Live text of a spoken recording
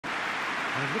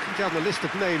And looking down the list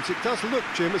of names, it does look,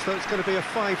 Jim, as though it's going to be a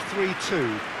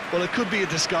 5-3-2. Well, it could be a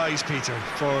disguise, Peter,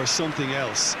 for something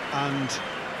else. And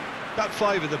that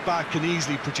five at the back can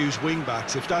easily produce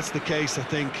wing-backs. If that's the case, I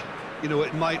think, you know,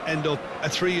 it might end up a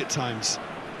 3 at times.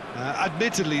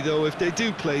 Admittedly, though, if they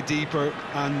do play deeper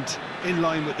and in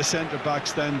line with the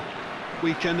centre-backs, then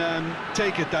we can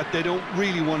take it that they don't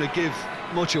really want to give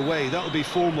much away. That will be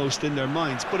foremost in their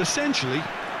minds. But essentially,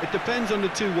 it depends on the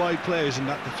two wide players in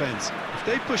that defence. If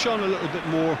they push on a little bit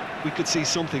more, we could see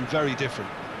something very different.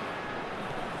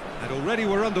 And already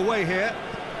we're underway here.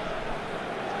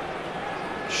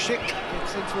 Schick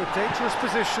gets into a dangerous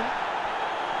position.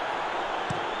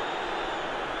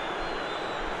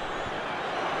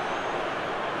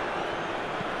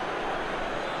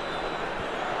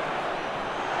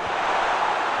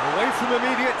 Away from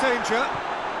immediate danger.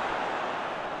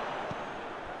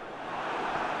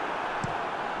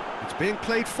 It's being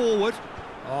played forward.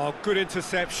 Oh, good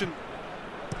interception.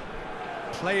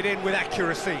 Played in with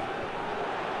accuracy.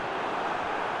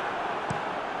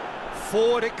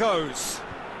 Forward it goes.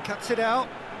 Cuts it out.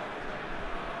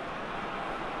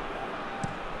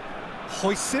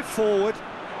 Hoists it forward.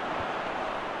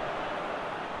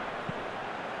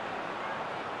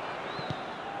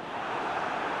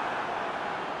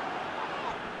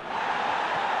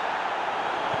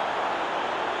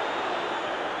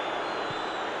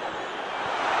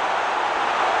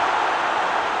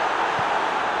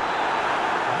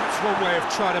 One way of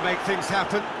trying to make things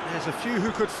happen. There's a few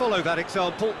who could follow that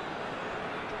example.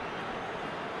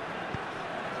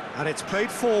 And it's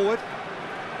played forward.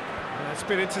 It's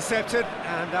been intercepted,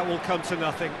 and that will come to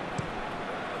nothing.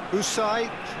 Usai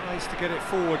tries to get it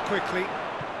forward quickly.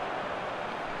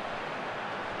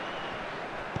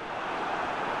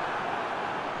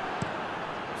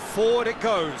 Forward it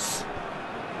goes.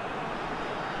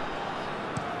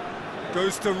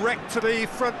 Goes direct to the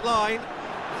front line.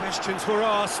 Questions were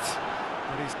asked,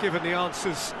 but he's given the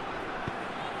answers.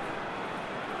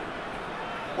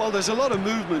 Well, there's a lot of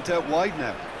movement out wide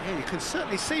now. Yeah, you can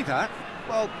certainly see that.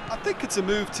 Well, I think it's a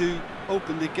move to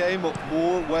open the game up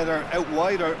more, whether out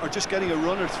wide or just getting a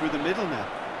runner through the middle now.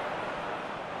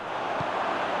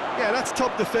 Yeah, that's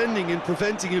top defending and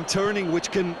preventing him turning,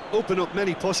 which can open up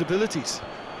many possibilities.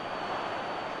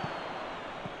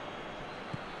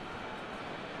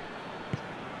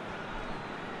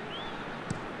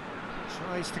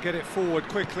 Tries to get it forward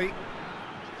quickly.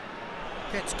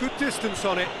 Gets good distance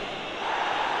on it.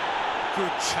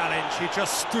 Good challenge, he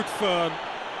just stood firm.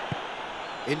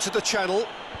 Into the channel.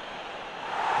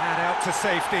 And out to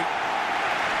safety.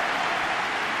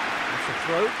 That's a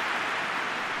throw.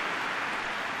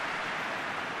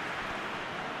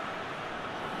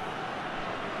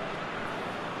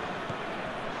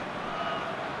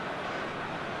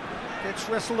 Gets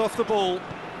wrestled off the ball.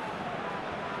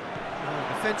 Oh,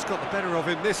 defence got the better of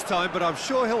him this time, but I'm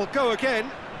sure he'll go again.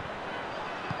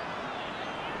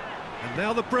 And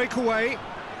now the breakaway.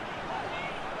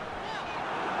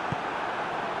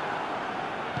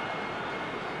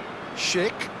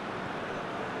 Schick.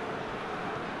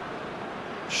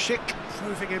 Schick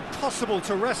proving impossible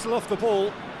to wrestle off the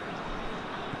ball.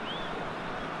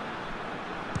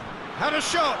 Had a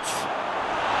shot!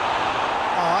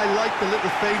 Oh, I like the little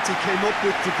feint he came up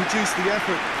with to produce the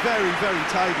effort. Very, very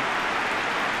tidy.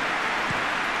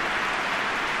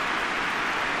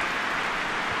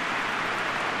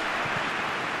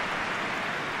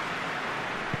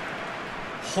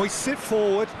 Hoists it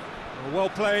forward. Well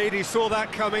played, he saw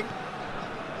that coming.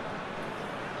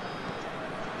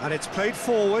 And it's played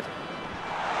forward.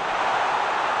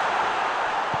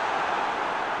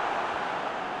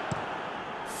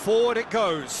 Forward it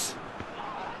goes.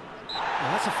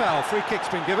 Well, that's a foul, free kick's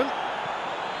been given.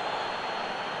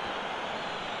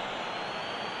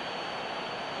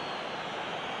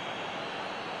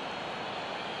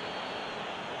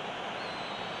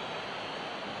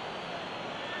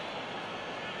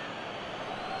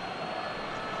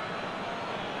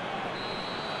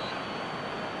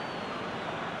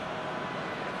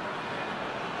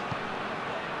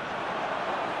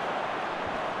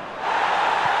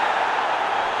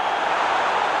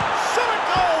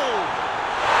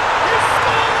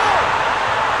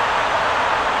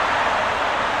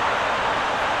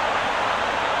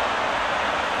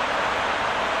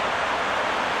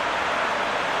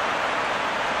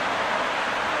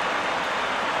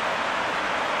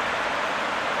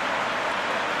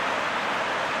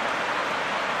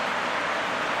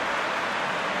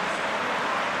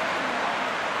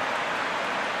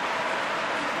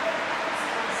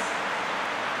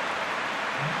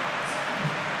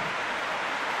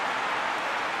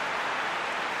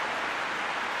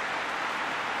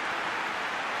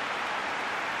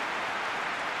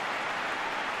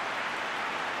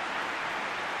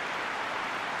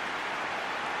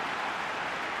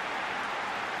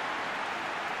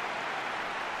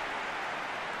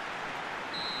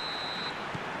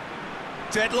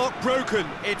 Deadlock broken,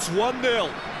 it's 1-0.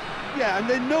 Yeah, and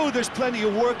they know there's plenty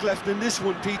of work left in this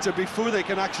one, Peter, before they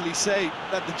can actually say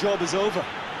that the job is over.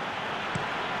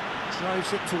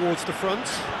 Drives it towards the front.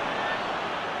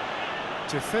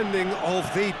 Defending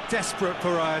of the desperate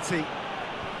variety.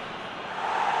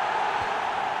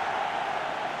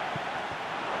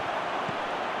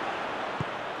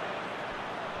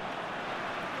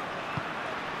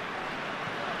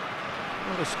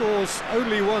 Well, the score's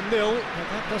only 1-0, but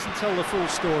that doesn't tell the full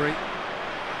story.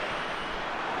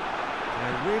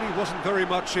 There really wasn't very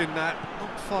much in that,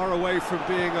 not far away from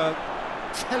being a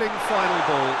telling final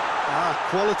ball.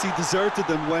 Quality deserted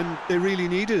them when they really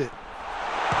needed it.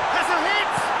 Has a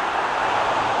hit!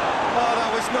 Oh,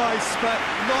 that was nice, but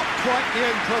not quite the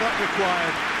end product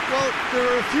required. Well, there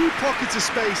are a few pockets of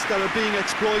space that are being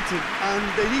exploited, and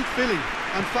they need filling,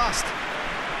 and fast.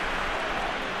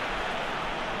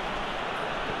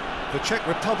 The Czech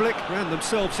Republic ran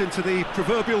themselves into the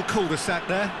proverbial cul-de-sac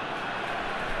there.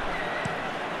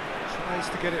 Tries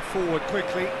to get it forward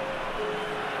quickly.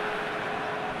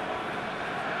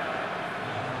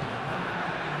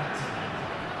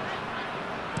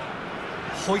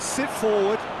 Hoists it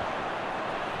forward.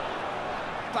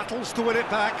 Battles to win it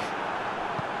back.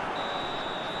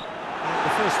 And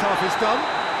the first half is done.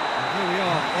 And here we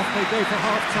are, off they go for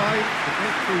half-time. The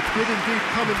breakthrough did indeed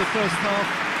come in the first half.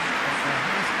 But there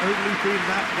has only been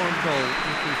that one goal.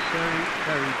 It is very,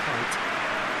 very tight.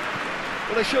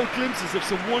 Well, they showed glimpses of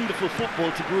some wonderful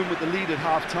football to go in with the lead at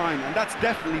half-time, and that's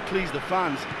definitely pleased the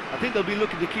fans. I think they'll be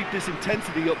looking to keep this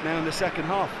intensity up now in the second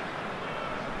half.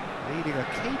 Leading a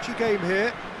cagey game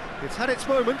here. It's had its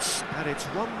moments, and it's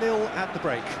 1-0 at the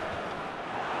break.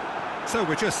 So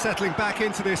we're just settling back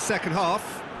into this second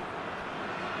half.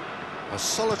 A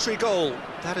solitary goal,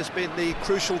 that has been the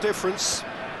crucial difference.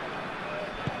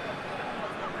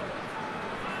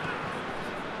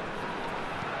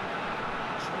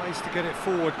 Tries to get it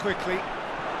forward quickly.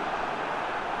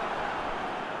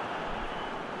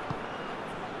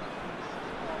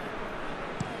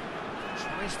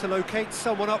 Tries to locate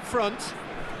someone up front.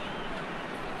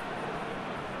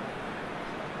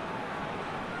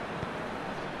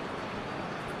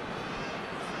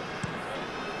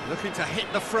 Looking to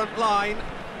hit the front line.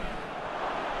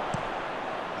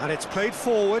 And it's played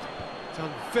forward.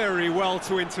 Done very well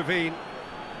to intervene.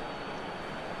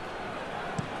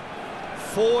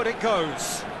 Forward it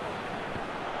goes.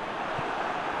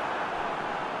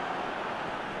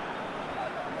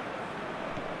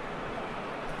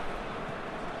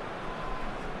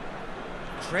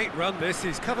 Great run this,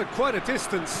 he's covered quite a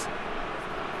distance.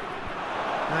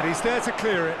 And he's there to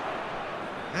clear it.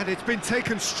 And it's been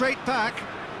taken straight back.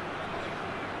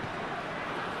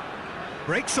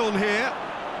 Breaks on here.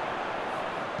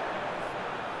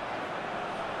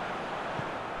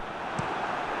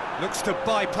 Looks to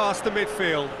bypass the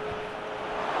midfield.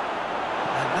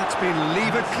 And that's been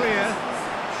levered clear.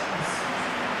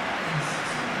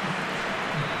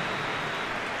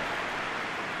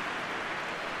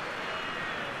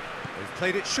 They've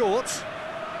played it short.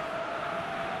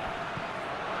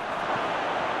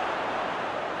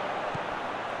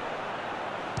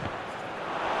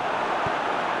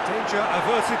 Danger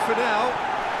averted for now.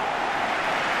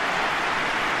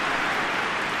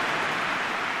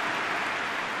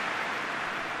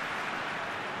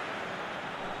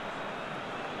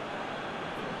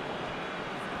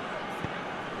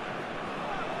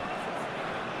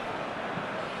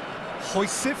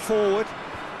 Hoists it forward.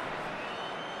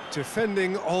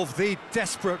 Defending of the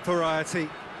desperate variety.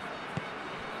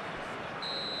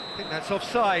 I think that's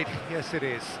offside. Yes, it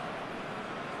is.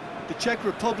 The Czech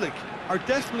Republic are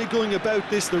definitely going about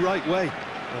this the right way.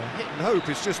 Well, hit and hope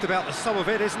is just about the sum of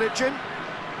it, isn't it, Jim?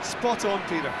 Spot on,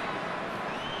 Peter.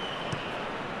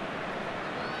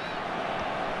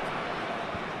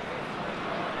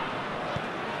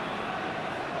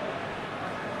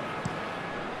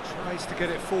 Tries to get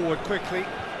it forward quickly.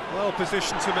 Well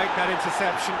positioned to make that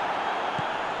interception.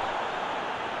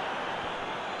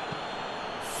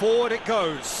 Forward it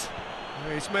goes.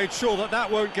 He's made sure that that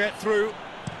won't get through.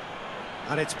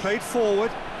 And it's played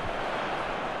forward.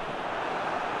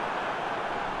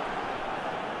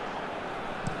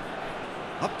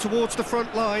 Up towards the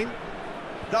front line.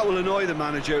 That will annoy the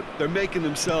manager. They're making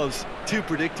themselves too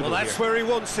predictable. Well, that's here. where he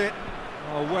wants it.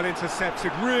 Oh, well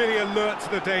intercepted, really alert to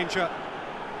the danger.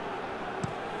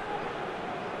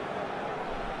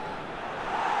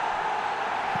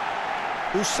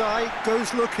 Usai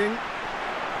goes looking. The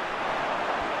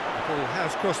ball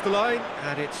has crossed the line,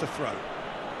 and it's a throw.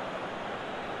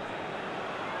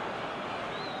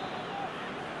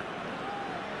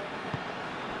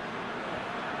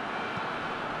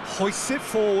 Hoists it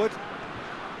forward.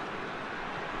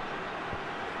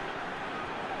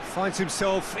 Finds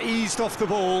himself eased off the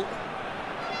ball.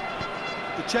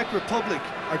 The Czech Republic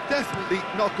are definitely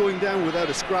not going down without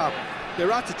a scrap.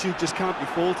 Their attitude just can't be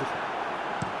faulted.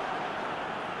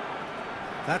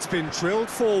 That's been drilled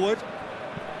forward.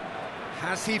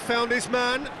 Has he found his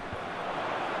man?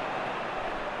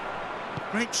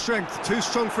 Great strength, too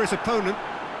strong for his opponent.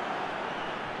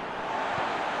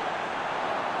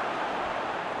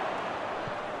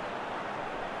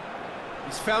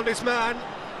 He's found his man.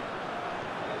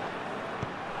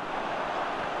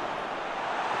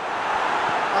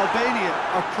 Albania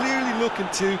are clearly looking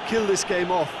to kill this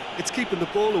game off. It's keeping the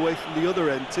ball away from the other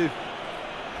end too.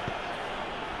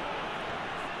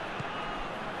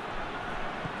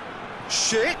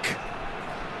 Schick.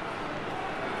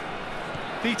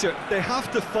 Peter, they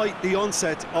have to fight the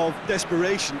onset of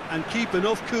desperation and keep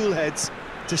enough cool heads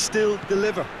to still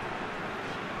deliver.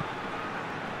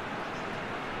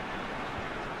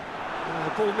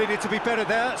 The ball needed to be better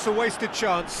there, it's a wasted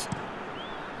chance.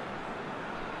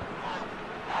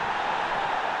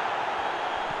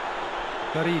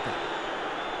 Garriga.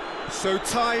 So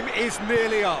time is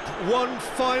nearly up. One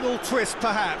final twist,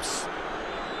 perhaps.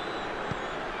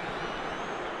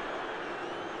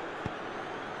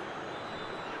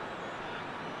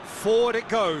 Forward it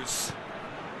goes.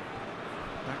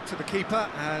 Back to the keeper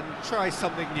and try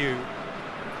something new.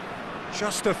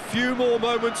 Just a few more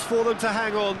moments for them to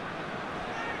hang on.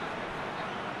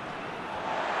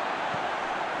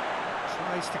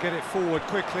 Tries to get it forward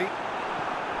quickly.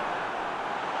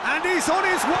 And he's on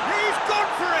his way. He's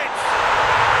gone for it!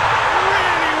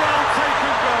 Really well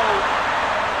taken goal.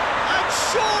 And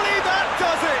surely that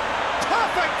does it!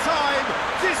 Perfect time,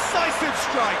 decisive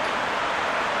strike.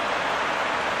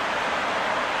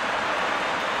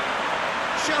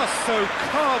 Just so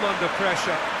calm under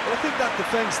pressure. Well, I think that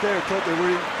defence there thought they were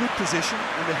in good position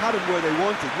and they had him where they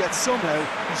wanted, yet somehow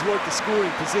he's worked the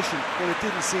scoring position when it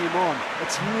didn't see him on.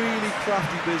 It's really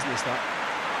crafty business, that.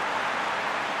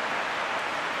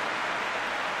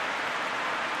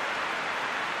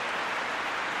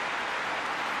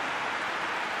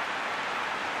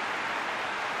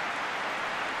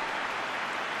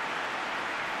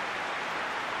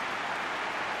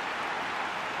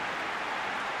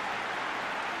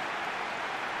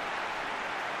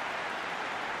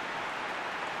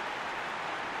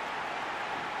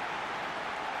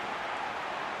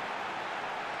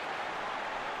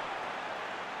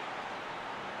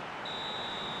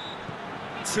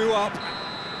 Two up,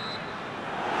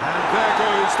 and there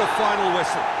goes the final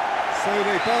whistle. So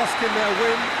they bask in their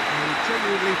win, a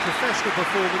genuinely professional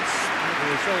performance, and the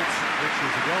result which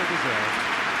is well deserved.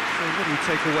 So what do you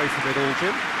take away from it all,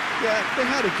 Jim? Yeah, they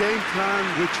had a game plan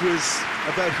which was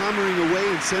about hammering away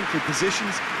in central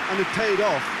positions, and it paid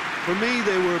off. For me,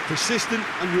 they were persistent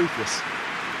and ruthless.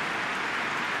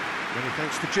 Many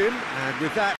thanks to Jim, and with that,